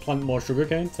that. I should plant more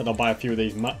sugarcane. Instead, I'll buy a few of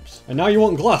these maps. And now you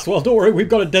want glass. Well, don't worry, we've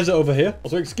got a desert over here.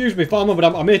 Also, excuse me, farmer, but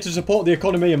I'm here to support the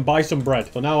economy and buy some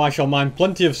bread. So now I shall mine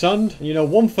plenty of sand. And, you know,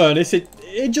 one furnace,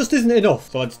 it just isn't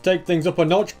enough. So let's take things up a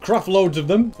notch, craft loads of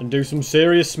them, and do some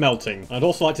serious smelting. I'd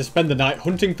also like to spend the night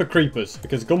hunting for creepers,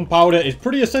 because gunpowder is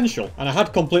pretty essential, and I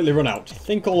had completely run out. I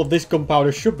think all of this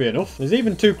gunpowder should be enough. There's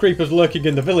even 2 creepers lurking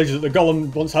in the village that the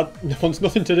golem wants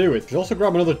nothing to do with. I should also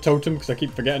grab another totem, because I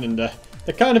keep forgetting and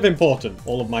They're kind of important.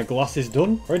 All of my glass is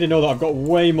done. I already know that I've got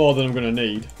way more than I'm going to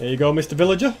need. There you go, Mr.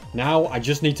 Villager. Now I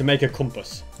just need to make a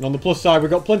compass. And on the plus side, we've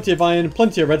got plenty of iron,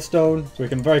 plenty of redstone, so we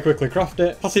can very quickly craft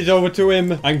it. Pass it over to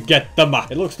him and get the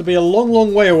map. It looks to be a long,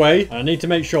 long way away, and I need to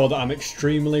make sure that I'm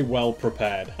extremely well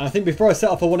prepared. And I think before I set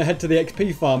off, I want to head to the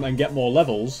XP farm and get more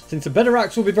levels, since a better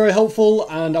axe will be very helpful,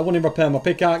 and I want to repair my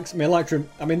pickaxe, my elytra.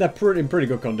 I mean, they're in pretty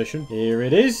good condition. Here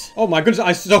it is. Oh my goodness,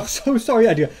 I'm so sorry,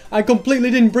 Edgar. I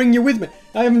completely didn't bring you with me.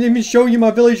 I haven't even shown you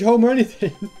my village home or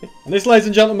anything. And this, ladies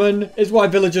and gentlemen, is why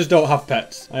villagers don't have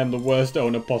pets. I am the worst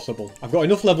owner possible. I've got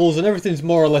enough levels and everything's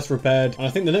more or less repaired. And I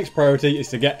think the next priority is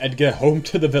to get Edgar home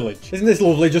to the village. Isn't this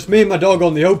lovely? Just me and my dog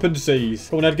on the open seas.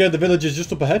 Come on, Edgar, the village is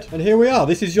just up ahead. And here we are.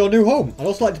 This is your new home. I'd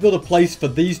also like to build a place for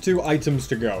these two items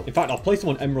to go. In fact, I'll place them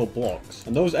on emerald blocks.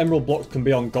 And those emerald blocks can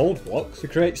be on gold blocks. To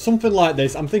create something like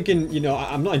this, I'm thinking, you know,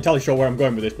 I'm not entirely sure where I'm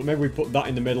going with this, but maybe we put that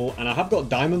in the middle. And I have got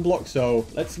diamond blocks, so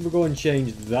let's go and change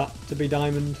that to be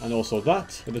diamond, and also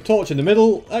that with the torch in the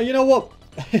middle. You know what?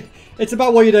 It's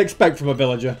about what you'd expect from a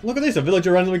villager. Look at this, a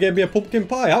villager randomly gave me a pumpkin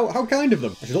pie. How kind of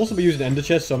them. I should also be using ender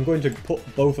chests, so I'm going to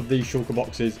put both of these shulker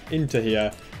boxes into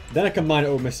here. Then I can mine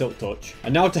it with my silk touch.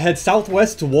 And now to head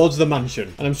southwest towards the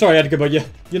mansion. And I'm sorry, Edgar, but you're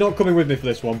not coming with me for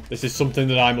this one. This is something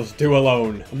that I must do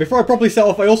alone. And before I properly set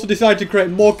off, I also decided to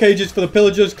create more cages for the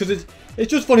pillagers, because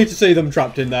it's just funny to see them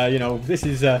trapped in there. You know, this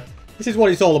is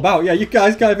what it's all about. Yeah, you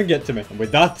guys can't even get to me. And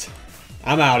with that,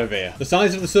 I'm out of here. The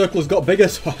size of the circle has got bigger,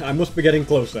 so I must be getting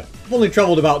closer. I've only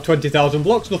travelled about 20,000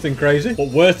 blocks, nothing crazy, but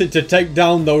worth it to take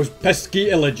down those pesky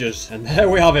villagers. And there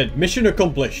we have it, mission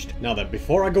accomplished. Now then,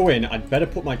 before I go in, I'd better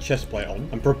put my chest plate on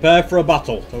and prepare for a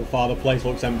battle. So far, the place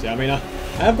looks empty. I mean, I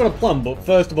have got a plan, but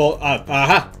first of all,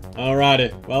 aha!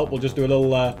 Alrighty, well, we'll just do a little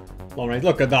long range.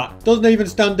 Look at that. Doesn't even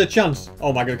stand a chance.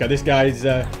 Oh my god, okay, this guy's...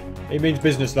 He means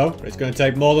business though. It's going to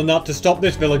take more than that to stop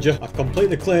this villager. I've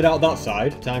completely cleared out that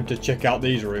side. Time to check out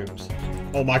these rooms.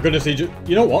 Oh my goodness,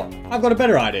 you know what? I've got a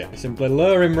better idea. I simply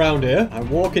lure him round here. I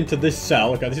walk into this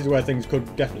cell. Okay, this is where things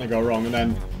could definitely go wrong. And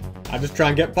then I just try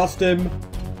and get past him.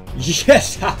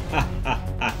 Yes!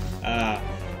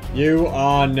 You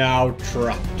are now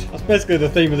trapped. That's basically the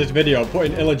theme of this video,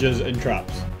 putting villagers in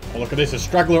traps. Oh, look at this, a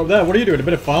straggler up there. What are you doing? A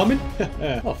bit of farming?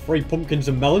 Well, 3 pumpkins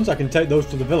and melons. I can take those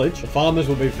to the village. The farmers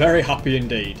will be very happy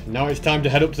indeed. Now it's time to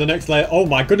head up to the next layer. Oh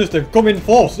my goodness, they've come in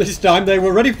force. This time they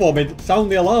were ready for me.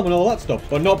 Sound the alarm and all that stuff.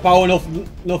 But not powerful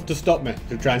enough to stop me.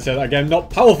 To try and say that again. Not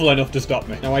powerful enough to stop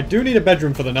me. Now I do need a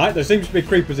bedroom for the night. There seems to be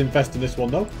creepers infesting this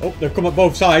one though. Oh, they've come at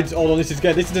both sides. Hold on, this is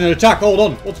an attack. Hold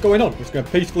on. What's going on? Just going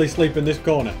to peacefully sleep in this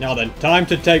corner. Now then, time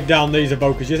to take down these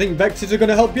evokers. You think vexes are going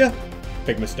to help you?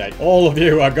 Big mistake. All of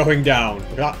you are going down. Look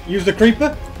at that. Use the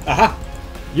creeper. Aha.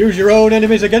 Use your own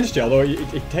enemies against you, although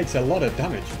it takes a lot of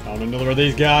damage. Found another of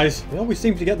these guys. They always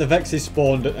seem to get the vexes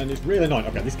spawned, and it's really annoying.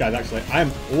 Okay, this guy's actually...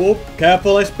 Oh,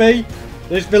 careful, SP.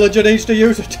 This villager needs to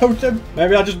use a totem.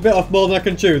 Maybe I just bit off more than I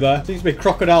can chew there. Seems to be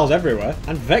crocodiles everywhere.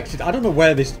 And vexes. I don't know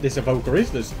where this evoker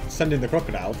is that's sending the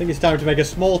crocodile. I think it's time to make a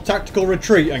small tactical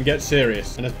retreat and get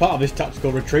serious. And as part of this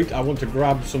tactical retreat, I want to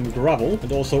grab some gravel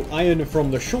and also iron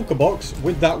from the shulker box.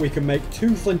 With that, we can make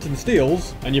 2 flint and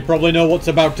steels. And you probably know what's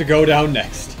about to go down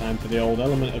next. Time for the old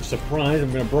element of surprise.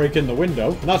 I'm going to break in the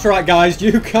window. And that's right, guys.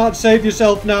 You can't save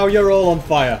yourself now. You're all on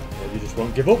fire. You just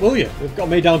won't give up, will you? They've got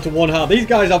me down to 1 heart. These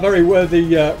guys are very worthy.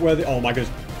 Oh my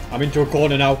goodness. I'm into a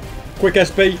corner now. Quick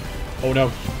SP. Oh no.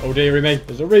 Oh dearie me.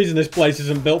 There's a reason this place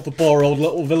isn't built for poor old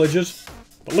little villagers.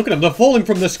 But look at them. They're falling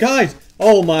from the skies.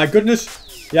 Oh my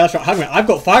goodness. Yeah, that's right. Hang on. I've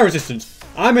got fire resistance.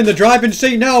 I'm in the driving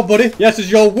seat now, buddy. Yes,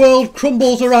 as your world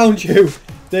crumbles around you.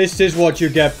 This is what you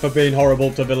get for being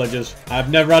horrible to villagers. I've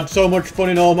never had so much fun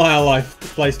in all my life.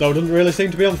 This place, though, doesn't really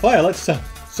seem to be on fire. Let's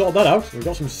sort that out. We've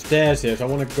got some stairs here, so I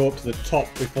want to go up to the top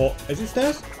before... Is it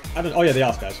stairs? I don't... Oh, yeah, they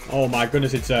are stairs. Oh, my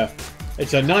goodness, it's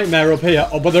a nightmare up here.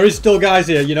 Oh, but there is still guys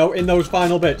here, you know, in those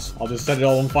final bits. I'll just set it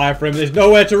all on fire for him. There's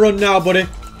nowhere to run now, buddy.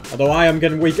 Although I am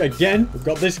getting weak again. We've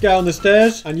got this guy on the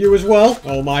stairs, and you as well.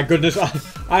 Oh, my goodness.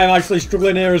 I am actually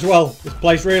struggling here as well. This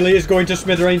place really is going to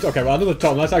smithereens. Okay, well, another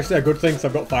top. That's actually a good thing, because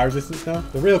I've got fire resistance now.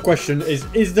 The real question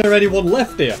is there anyone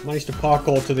left here? Managed to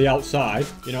parkour to the outside.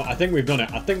 You know, I think we've done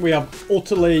it. I think we have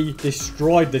utterly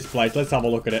destroyed this place. Let's have a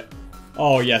look at it.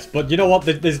 Oh, yes. But you know what?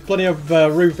 There's plenty of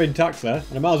roof intact there.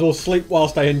 And I might as well sleep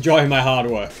whilst I enjoy my hard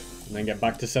work. And then get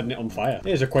back to setting it on fire.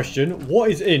 Here's a question.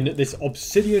 What is in this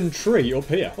obsidian tree up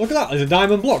here? Look at that. There's a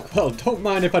diamond block. Well, don't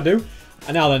mind if I do.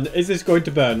 And now then, is this going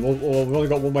to burn? We've only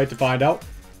got one way to find out.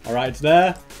 All right, it's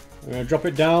there. I'm going to drop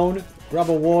it down. Grab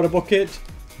a water bucket.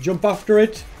 Jump after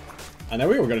it. And there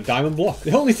we go, we got a diamond block.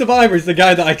 The only survivor is the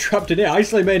guy that I trapped in here. I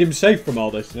actually made him safe from all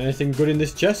this. Anything good in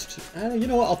this chest? You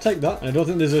know what, I'll take that. And I don't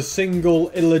think there's a single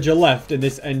villager left in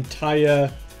this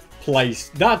entire place.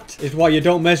 That is why you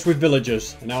don't mess with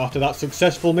villagers. And now after that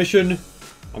successful mission,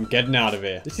 I'm getting out of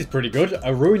here. This is pretty good.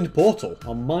 A ruined portal.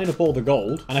 I'll mine up all the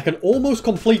gold. And I can almost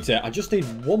complete it. I just need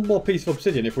one more piece of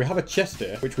obsidian. If we have a chest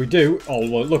here, which we do. Oh,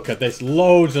 well, look at this.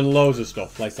 Loads and loads of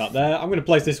stuff. Place that there. I'm going to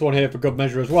place this one here for good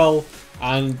measure as well.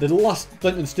 And the last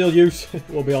flint and steel use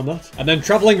will be on that. And then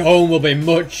travelling home will be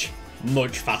much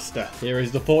faster. Here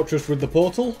is the fortress with the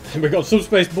portal. And we've got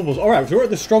subspace bubbles. Alright, so we're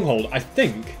at the stronghold. I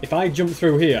think if I jump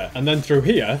through here and then through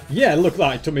here, yeah, look at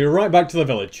that. It took me right back to the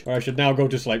village where I should now go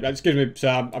to sleep. Excuse me, sir,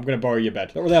 I'm going to borrow your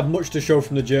bed. Don't really have much to show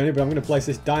from the journey, but I'm going to place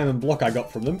this diamond block I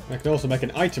got from them. I can also make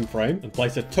an item frame and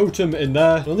place a totem in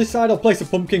there. And on this side, I'll place a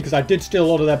pumpkin because I did steal a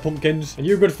lot of their pumpkins. And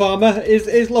you, good farmer,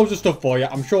 is loads of stuff for you.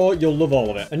 I'm sure you'll love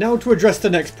all of it. And now to address the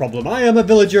next problem. I am a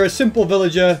villager, a simple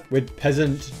villager with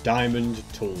peasant diamond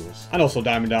tools. And also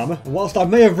diamond armor. And whilst I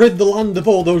may have rid the land of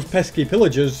all those pesky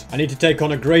pillagers, I need to take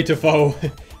on a greater foe,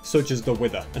 such as the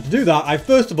Wither. And to do that, I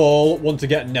first of all want to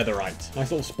get netherite.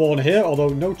 Nice little spawn here, although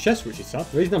no chest, which is sad.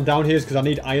 The reason I'm down here is because I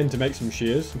need iron to make some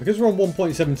shears. And because we're on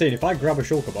 1.17, if I grab a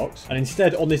shulker box, and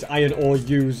instead on this iron ore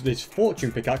use this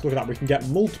fortune pickaxe, look at that, we can get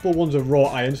multiple ones of raw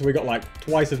iron, so we got like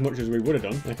twice as much as we would have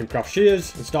done. And I can craft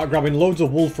shears and start grabbing loads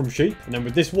of wool from sheep. And then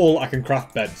with this wool, I can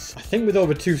craft beds. I think with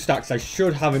over 2 stacks, I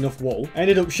should have enough wool. I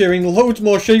ended up shearing loads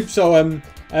more sheep, so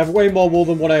I have way more wool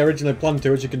than what I originally planned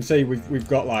to. As you can see, we've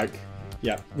got like...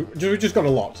 yeah, we've just got a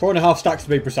lot. 4.5 stacks to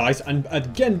be precise. And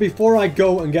again, before I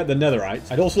go and get the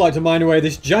netherite, I'd also like to mine away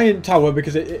this giant tower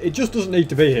because it just doesn't need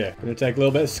to be here. Gonna take a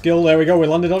little bit of skill. There we go. We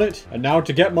landed on it. And now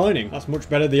to get mining. That's much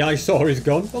better. The eyesore is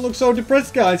gone. Don't look so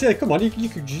depressed, guys. Yeah, come on. You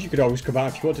could always come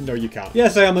out if you want to. No, you can't.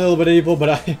 Yes, I am a little bit evil,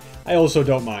 but I also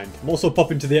don't mind. I'm also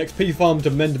popping to the XP farm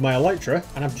to mend my elytra.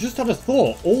 And I've just had a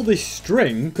thought. All this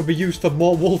string could be used for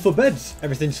more wool for beds.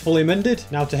 Everything's fully mended.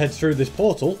 Now to head through this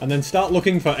portal and then start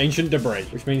looking for ancient debris,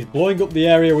 which means blowing up the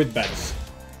area with beds.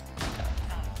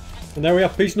 And there we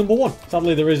have piece number 1.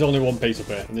 Sadly, there is only 1 piece up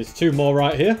here. And there's 2 more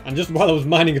right here. And just while I was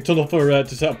mining a tunnel for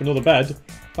to set up another bed,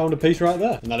 found a piece right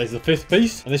there. And that is the 5th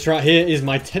piece. And this right here is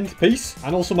my 10th piece.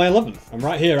 And also my 11th. And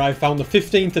right here, I found the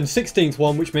 15th and 16th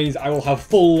one, which means I will have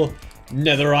full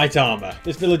netherite armor.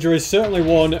 This villager is certainly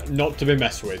one not to be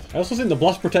messed with. I also think the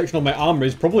blast protection on my armor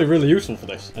is probably really useful for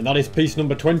this. And that is piece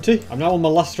number 20. I'm now on my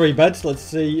last 3 beds. Let's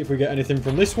see if we get anything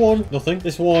from this one. Nothing.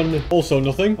 This one, also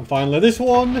nothing. And finally this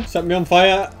one set me on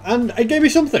fire and it gave me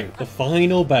something. The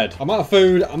final bed. I'm out of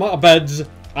food. I'm out of beds.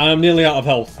 And I'm nearly out of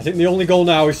health. I think the only goal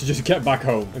now is to just get back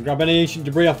home and grab any ancient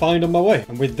debris I find on my way.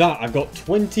 And with that, I've got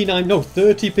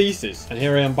 30 pieces. And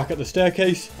here I am back at the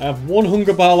staircase. I have 1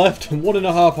 hunger bar left and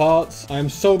 1.5 hearts. I am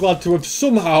so glad to have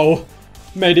somehow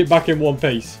made it back in 1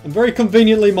 piece. And very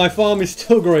conveniently, my farm is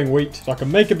still growing wheat, so I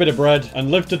can make a bit of bread and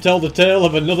live to tell the tale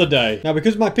of another day. Now,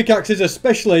 because my pickaxes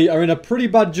especially are in a pretty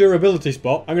bad durability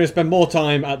spot, I'm going to spend more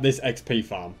time at this XP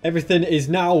farm. Everything is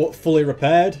now fully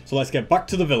repaired, so let's get back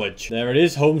to the village. There it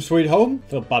is, home sweet home.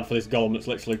 Feel bad for this golem that's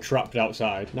literally trapped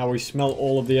outside. Now we smelt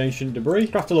all of the ancient debris.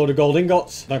 Craft a load of gold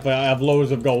ingots. Thankfully, I have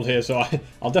loads of gold here, so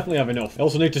I'll definitely have enough. I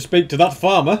also need to speak to that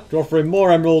farmer to offer him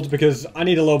more emeralds because I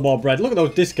need a load more bread. Look at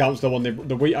those discounts though on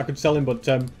the wheat I could sell him, but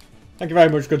thank you very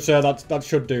much, good sir. That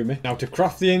should do me. Now to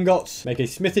craft the ingots, make a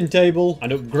smithing table,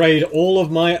 and upgrade all of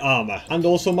my armor. And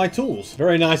also my tools.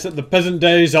 Very nice that the peasant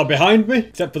days are behind me,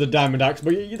 except for the diamond axe,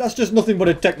 but that's just nothing but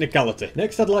a technicality.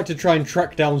 Next, I'd like to try and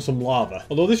track down some lava.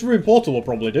 Although this ruined portal will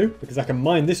probably do, because I can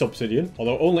mine this obsidian.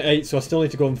 Although only 8, so I still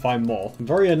need to go and find more. And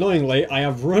very annoyingly, I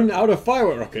have run out of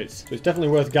firework rockets, so it's definitely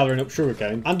worth gathering up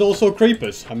sugarcane. And also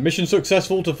creepers. And mission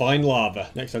successful to find lava.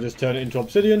 Next, I just turn it into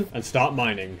obsidian and start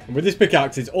mining. And with this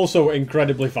pickaxe, it's also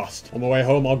incredibly fast. On my way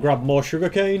home, I'll grab more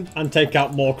sugarcane and take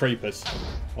out more creepers.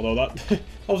 Although that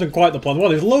wasn't quite the plan. Well,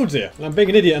 there's loads here. And I'm being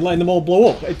an idiot and letting them all blow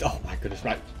up. Oh my goodness,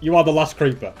 right. You are the last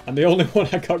creeper. And the only one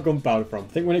I got gunpowder from. I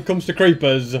think when it comes to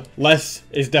creepers, less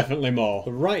is definitely more.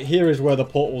 But right here is where the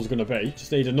portal's going to be.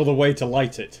 Just need another way to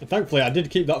light it. And thankfully, I did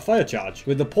keep that fire charge.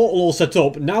 With the portal all set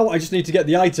up, now I just need to get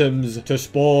the items to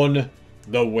spawn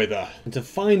the Wither. And to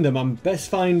find them, I'm best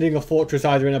finding a fortress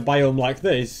either in a biome like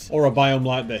this or a biome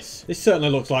like this. This certainly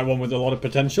looks like one with a lot of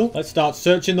potential. Let's start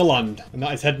searching the land. And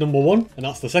that is head number 1. And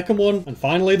that's the second one. And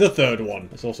finally the third one.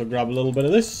 Let's also grab a little bit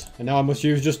of this. And now I must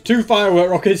use just 2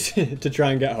 firework rockets to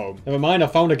try and get home. Never mind, I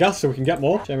found a gas so we can get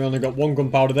more. Shame we only got 1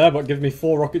 gunpowder there, but it gives me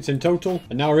 4 rockets in total.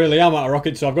 And now I really am out of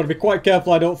rockets, so I've got to be quite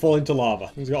careful I don't fall into lava.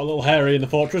 Things got a little hairy in the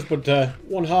fortress, but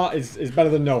 1 heart is better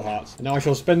than no hearts. And now I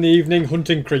shall spend the evening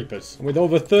hunting creepers. And with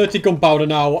over 30 gunpowder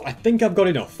now, I think I've got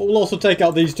enough. But we'll also take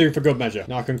out these two for good measure.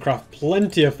 Now I can craft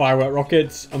plenty of firework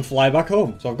rockets and fly back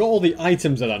home. So I've got all the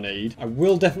items that I need. I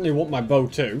will definitely want my bow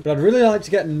too, but I'd really like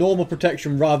to get normal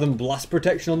protection rather than blast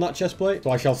protection on that chest plate.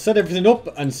 So I shall set everything up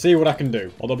and see what I can do.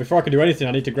 Although before I can do anything,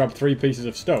 I need to grab 3 pieces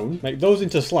of stone, make those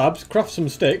into slabs, craft some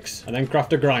sticks, and then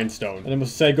craft a grindstone. And then we'll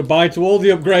say goodbye to all the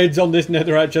upgrades on this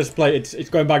netherite chest plate. It's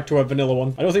going back to a vanilla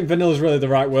one. I don't think vanilla is really the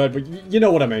right word, but you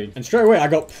know what I mean. And straight away, I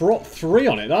got prop 3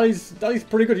 on it. That is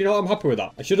pretty good. You know what? I'm happy with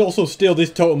that. I should also steal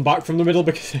this totem back from the middle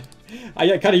because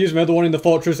I kind of used my other one in the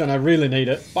fortress and I really need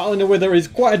it. Battling a wither is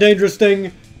quite a dangerous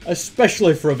thing,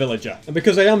 especially for a villager. And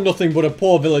because I am nothing but a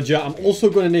poor villager, I'm also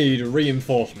going to need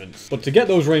reinforcements. But to get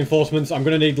those reinforcements, I'm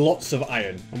going to need lots of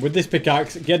iron. And with this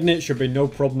pickaxe, getting it should be no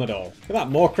problem at all. Look at that,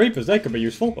 more creepers, they could be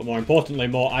useful. But more importantly,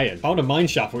 more iron. Found a mine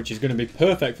shaft, which is going to be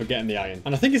perfect for getting the iron.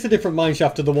 And I think it's a different mine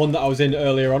shaft to the one that I was in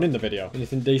earlier on in the video.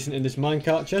 Anything decent in this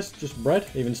minecart chest? Just bread.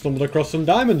 Even stumbled across some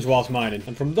diamonds whilst mining.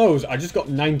 And from those, I just got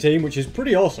 19, which is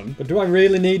pretty awesome. But do I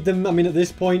really need them? I mean, at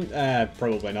this point,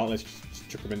 probably not. Let's just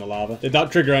chuck them in the lava. Did that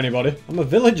trigger anybody? I'm a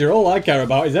villager. All I care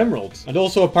about is emeralds. And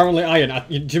also apparently iron.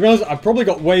 To be honest, I've probably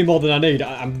got way more than I need.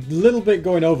 I'm a little bit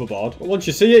going overboard. But once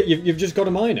you see it, you've just got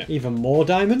to mine it. Even more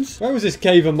diamonds? Where was this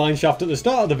cave and mine shaft at the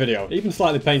start of the video? It even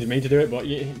slightly pains me to do it, but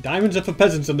diamonds are for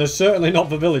peasants and they're certainly not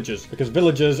for villagers. Because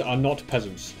villagers are not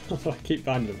peasants. I keep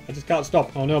finding them. I just can't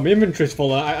stop. Oh no, my inventory's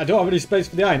full and I don't have any space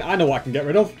for the iron. I know what I can get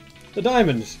rid of. The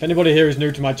diamonds. If anybody here is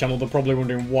new to my channel, they're probably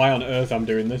wondering why on earth I'm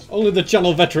doing this. Only the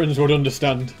channel veterans would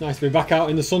understand. Nice to be back out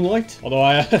in the sunlight. Although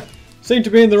I seem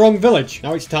to be in the wrong village.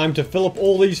 Now it's time to fill up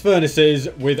all these furnaces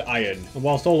with iron. And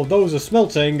whilst all of those are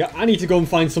smelting, I need to go and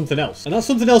find something else. And that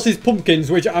something else is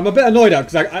pumpkins, which I'm a bit annoyed at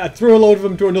because I threw a load of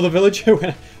them to another village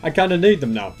when I kind of need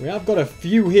them now. We have got a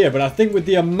few here, but I think with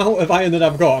the amount of iron that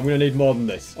I've got, I'm going to need more than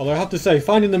this. Although I have to say,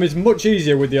 finding them is much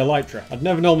easier with the elytra. I'd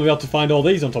never normally be able to find all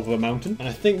these on top of a mountain. And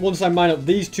I think once I mine up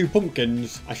these 2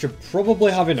 pumpkins, I should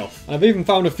probably have enough. And I've even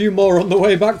found a few more on the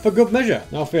way back for good measure.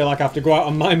 Now I feel like I have to go out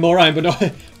and mine more iron, but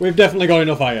no, we've definitely got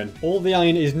enough iron. All the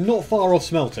iron is not far off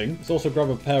smelting. Let's also grab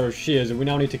a pair of shears, and we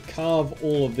now need to carve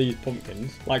all of these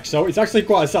pumpkins. Like so. It's actually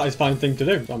quite a satisfying thing to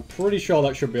do. So I'm pretty sure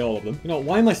that should be all of them. You know,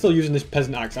 why am I still using this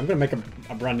peasant axe? I'm going to make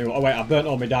a brand new... Oh wait, I burnt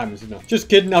all my diamonds, didn't I? Just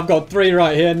kidding, I've got 3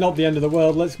 right here. Not the end of the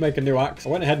world. Let's make a new axe. I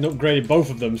went ahead and upgraded both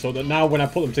of them so that now when I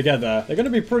put them together, they're going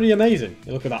to be pretty amazing.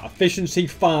 You look at that. Efficiency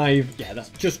 5. Yeah, that's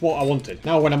just what I wanted.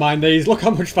 Now when I mine these, look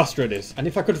how much faster it is. And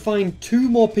if I could find 2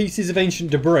 more pieces of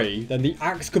ancient debris, then the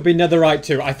axe could be netherite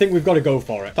too. I think we've got to go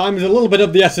for it. Time is a little bit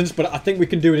of the essence, but I think we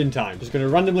can do it in time. Just going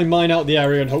to randomly mine out the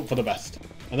area and hope for the best.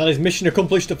 And that is mission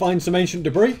accomplished to find some ancient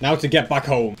debris. Now to get back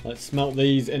home. Let's smelt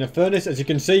these in a furnace. As you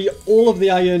can see, all of the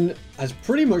iron has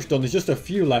pretty much done. There's just a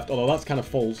few left, although that's kind of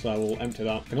full, so I will empty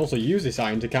that. I can also use this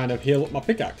iron to kind of heal up my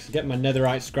pickaxe. Get my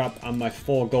netherite scrap and my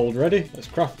 4 gold ready. Let's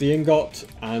craft the ingot,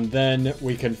 and then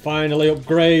we can finally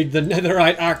upgrade the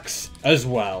netherite axe as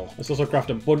well. Let's also craft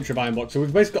a bunch of iron blocks. So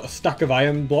we've basically got a stack of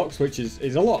iron blocks, which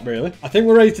is a lot, really. I think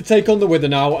we're ready to take on the wither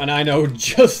now, and I know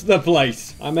just the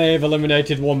place. I may have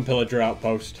eliminated 1 pillager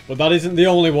outpost, but that isn't the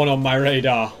only one on my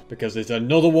radar, because there's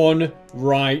another one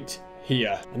right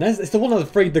here. And it's the one that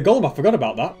freed the golem. I forgot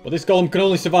about that. But this golem can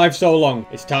only survive so long.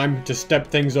 It's time to step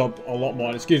things up a lot more.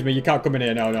 And excuse me, you can't come in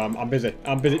here. No, I'm busy.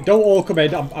 I'm busy. Don't all come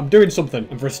in. I'm doing something.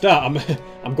 And for a start,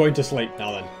 I'm going to sleep.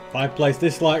 Now then, if I place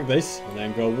this like this, and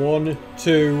then go 1,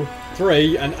 2,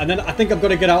 3, and then I think I've got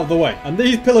to get out of the way. And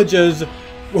these pillagers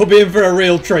will be in for a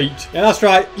real treat. Yeah, that's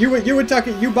right. You attack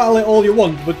it, you battle it all you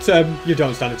want, but you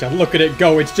don't stand a chance. Look at it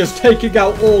go. It's just taking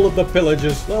out all of the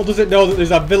pillagers. Little does it know that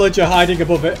there's a villager hiding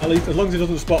above it. At least as long as it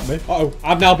doesn't spot me. Uh-oh,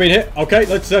 I've now been hit. Okay,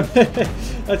 let's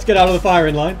let's get out of the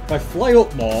firing line. If I fly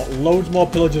up more, loads more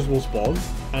pillagers will spawn.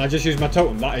 And I just used my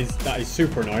totem. That is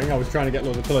super annoying. I was trying to get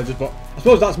loads of pillagers, but I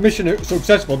suppose that's mission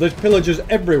successful. There's pillagers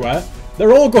everywhere.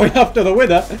 They're all going after the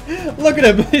wither. Look at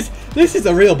him. This is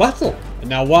a real battle. And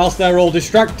now, whilst they're all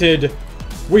distracted,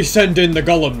 we send in the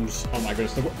golems. Oh my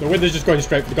goodness, the wither's just going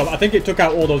straight for the golem. I think it took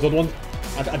out all those other ones.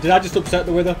 Did I just upset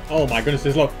the wither? Oh my goodness,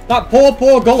 there's low. That poor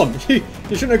golem.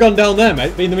 You shouldn't have gone down there,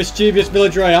 mate. Being the mischievous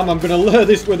villager I am, I'm going to lure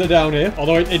this wither down here.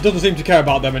 Although it doesn't seem to care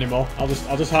about them anymore. I'll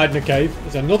just hide in a cave.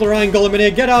 There's another iron golem in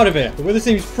here. Get out of here. The wither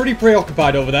seems pretty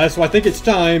preoccupied over there, so I think it's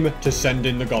time to send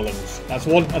in the golems. That's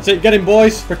one. That's it. Get him,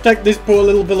 boys. Protect this poor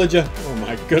little villager. Oh my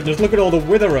My goodness, look at all the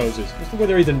wither roses. What's the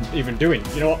wither even doing?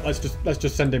 You know what? Let's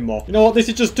just send in more. You know what? This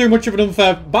is just too much of an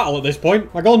unfair battle at this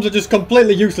point. My golems are just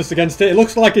completely useless against it. It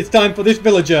looks like it's time for this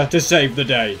villager to save the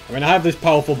day. I mean, I have this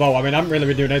powerful bow. I mean, I haven't really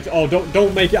been doing it. Oh,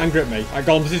 don't make it angry at me. Alright,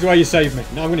 golems, this is where you save me.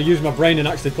 Now I'm going to use my brain and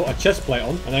actually put a chest plate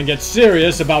on and then get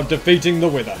serious about defeating the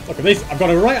wither. Look at this. I've got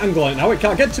a right angle on it now. It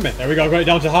can't get to me. There we go. Got it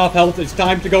down to half health. It's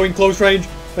time to go in close range.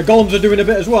 The golems are doing a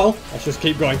bit as well. Let's just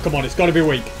keep going. Come on, it's got to be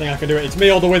weak. I think I can do it. It's me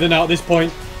or the wither now at this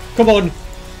point. Come on.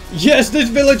 Yes, this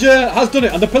villager has done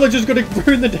it. And the pillager's going to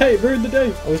ruin the day. Ruin the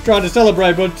day. I was trying to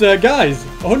celebrate, but guys,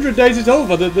 100 days is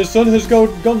over. The sun has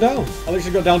gone down. At least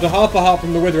it got down to half a heart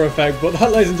from the wither effect. But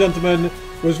that, ladies and gentlemen,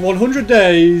 was 100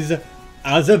 days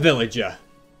as a villager.